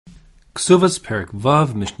Kesubos, Perik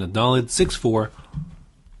Vav, Mishnah Dalid, 6.4.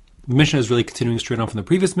 The Mishnah is really continuing straight on from the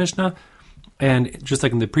previous Mishnah. And just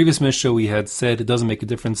like in the previous Mishnah, we had said it doesn't make a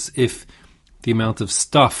difference if the amount of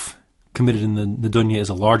stuff committed in the dunya is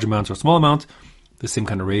a large amount or a small amount. The same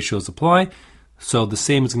kind of ratios apply. So the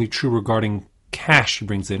same is going to be true regarding cash he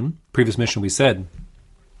brings in. Previous Mishnah we said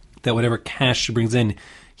that whatever cash he brings in,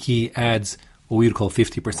 he adds what we would call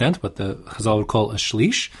 50%, what the Chazal would call a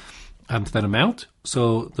shlish, to that amount.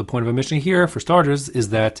 So the point of a Mishnah here, for starters, is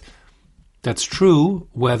that that's true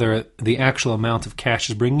whether the actual amount of cash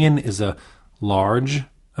he's bringing in is a large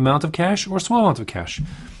amount of cash or a small amount of cash.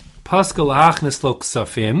 Pascal hachnes lo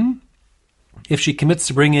ksafim, if she commits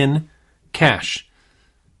to bring in cash.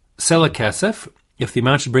 Sela kesef, if the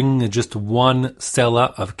amount she's bringing is just one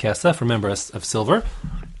sela of kesef, remember, of silver.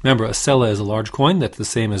 Remember, a sela is a large coin. That's the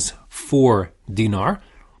same as 4 dinar.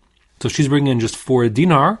 So she's bringing in just 4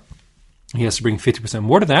 dinar. He has to bring 50%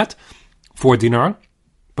 more to that. 4 dinar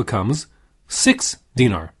becomes 6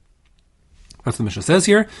 dinar. That's what the Mishnah says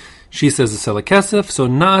here. She says the sela kesef, so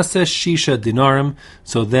naaseh shisha dinarim.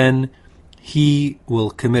 So then he will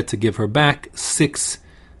commit to give her back 6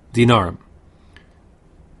 dinarim.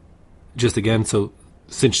 Just again, so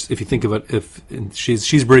since if you think of it, if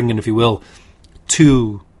she's bringing in, if you will,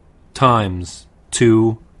 2 times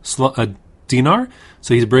 2 dinar,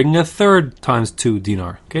 so he's bringing a third times 2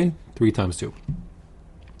 dinar. Okay, 3 times 2.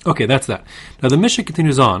 Okay, that's that. Now the Mishnah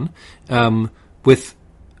continues on with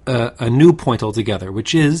a new point altogether,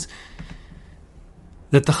 which is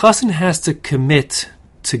that the chassan has to commit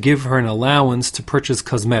to give her an allowance to purchase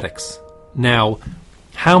cosmetics. Now,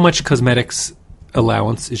 how much cosmetics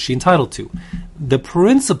allowance is she entitled to? The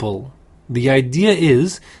principle, the idea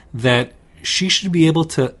is that she should be able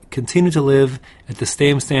to continue to live at the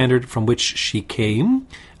same standard from which she came.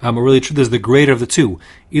 Or really, there's the greater of the two.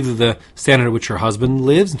 Either the standard at which her husband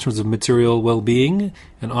lives in terms of material well-being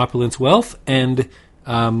and opulence wealth, and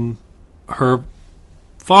her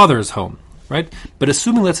father's home, right? But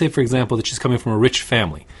assuming, let's say, for example, that she's coming from a rich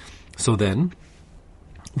family, so then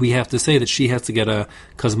we have to say that she has to get a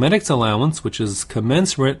cosmetics allowance which is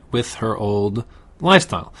commensurate with her old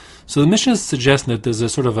lifestyle. So the Mishnah is suggesting that there's a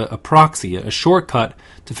sort of a proxy, a shortcut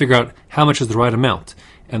to figure out how much is the right amount.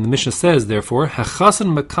 And the Mishnah says, therefore,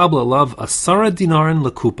 Hachasan makabla alav asara dinarin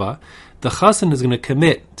lakupa. The chassan is going to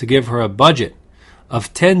commit to give her a budget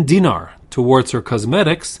of 10 dinar towards her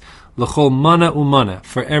cosmetics, l'chol mana umana,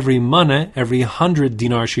 for every mana, every 100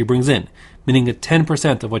 dinar she brings in, meaning a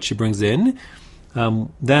 10% of what she brings in.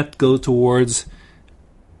 That goes towards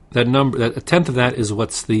that number. That a tenth of that is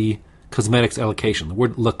what's the cosmetics allocation. The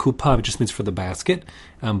word lakupa just means for the basket,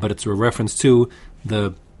 but it's a reference to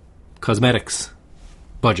the cosmetics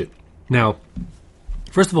budget. Now,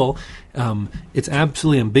 first of all, it's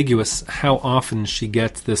absolutely ambiguous how often she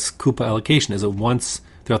gets this kupa allocation. Is it once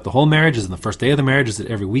throughout the whole marriage? Is it the first day of the marriage? Is it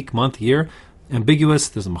every week, month, year? Ambiguous.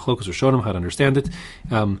 There's a machlokas or shonim how to understand it.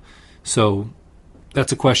 So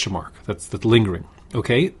that's a question mark. That's lingering.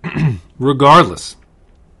 Okay? Regardless,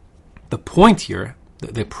 the point here,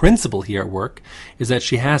 the principle here at work, is that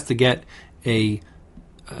she has to get an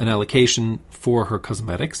allocation for her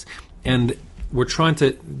cosmetics, and we're trying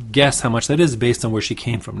to guess how much that is based on where she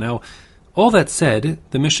came from. Now, all that said,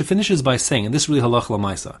 the Mishnah finishes by saying, and this is really halach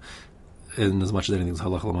l'maisa, in as much as anything is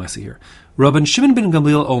halach l'maisa here. Rabban Shimon ben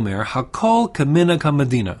Gamliel Omer, hakol kamina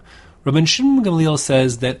kamadina. Rabban Shimon ben Gamliel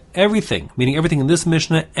says that everything, meaning everything in this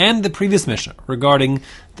Mishnah and the previous Mishnah, regarding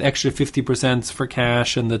the extra 50% for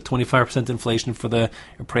cash and the 25% inflation for the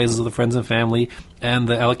appraisals of the friends and family and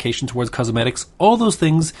the allocation towards cosmetics, all those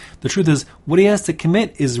things, the truth is, what he has to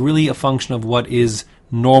commit is really a function of what is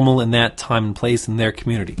normal in that time and place in their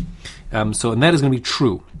community. And that is going to be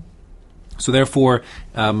true. So therefore,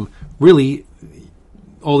 really,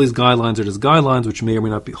 all these guidelines are just guidelines which may or may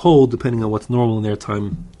not be hold depending on what's normal in their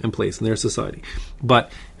time and place in their society.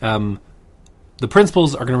 But the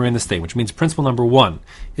principles are going to remain the same, which means principle number 1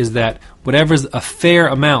 is that whatever's a fair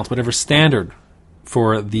amount, whatever standard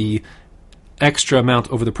for the extra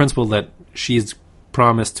amount over the principle that she's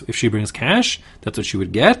promised if she brings cash, that's what she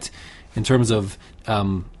would get. In terms of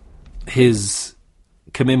his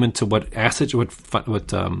commitment to what assets,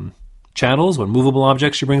 what chattels, what movable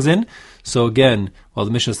objects she brings in. So again, while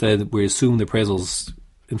the Mishnah said we assume the appraisal's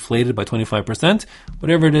inflated by 25%,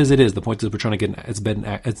 whatever it is. The point is we're trying to get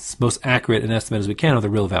its most accurate an estimate as we can of the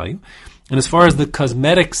real value. And as far as the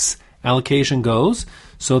cosmetics allocation goes,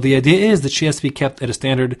 so the idea is that she has to be kept at a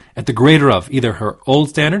standard at the greater of either her old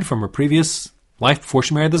standard from her previous life before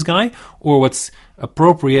she married this guy, or what's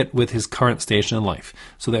appropriate with his current station in life.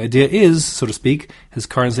 So the idea is, so to speak, his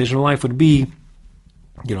current station in life would be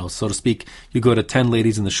so to speak, you go to 10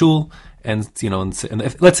 ladies in the shul, and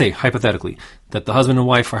let's say, hypothetically, that the husband and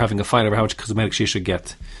wife are having a fight over how much cosmetics she should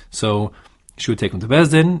get. So she would take them to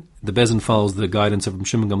Bezdin. The Bezdin follows the guidance of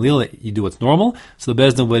Shimon Gamliel that you do what's normal. So the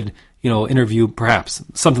Bezdin would, interview, perhaps,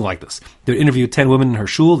 something like this. They would interview 10 women in her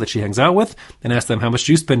shul that she hangs out with and ask them, how much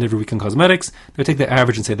do you spend every week on cosmetics? They would take the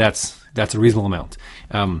average and say, that's a reasonable amount.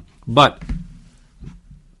 But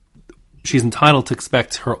she's entitled to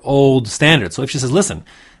expect her old standards. So if she says, listen,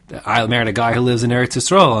 I married a guy who lives in Eretz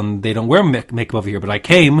Yisrael and they don't wear makeup over here, but I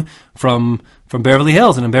came from Beverly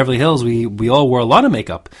Hills, and in Beverly Hills we all wore a lot of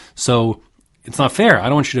makeup. So it's not fair. I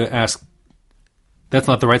don't want you to ask, that's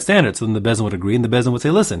not the right standard. So then the Bezdin would agree, and the Bezdin would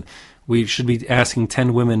say, listen, we should be asking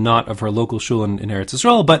 10 women not of her local shul in Eretz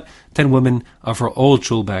Yisrael, but 10 women of her old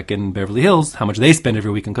shul back in Beverly Hills, how much they spend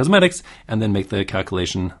every week on cosmetics, and then make the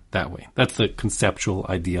calculation that way. That's the conceptual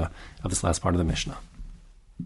idea of this last part of the Mishnah.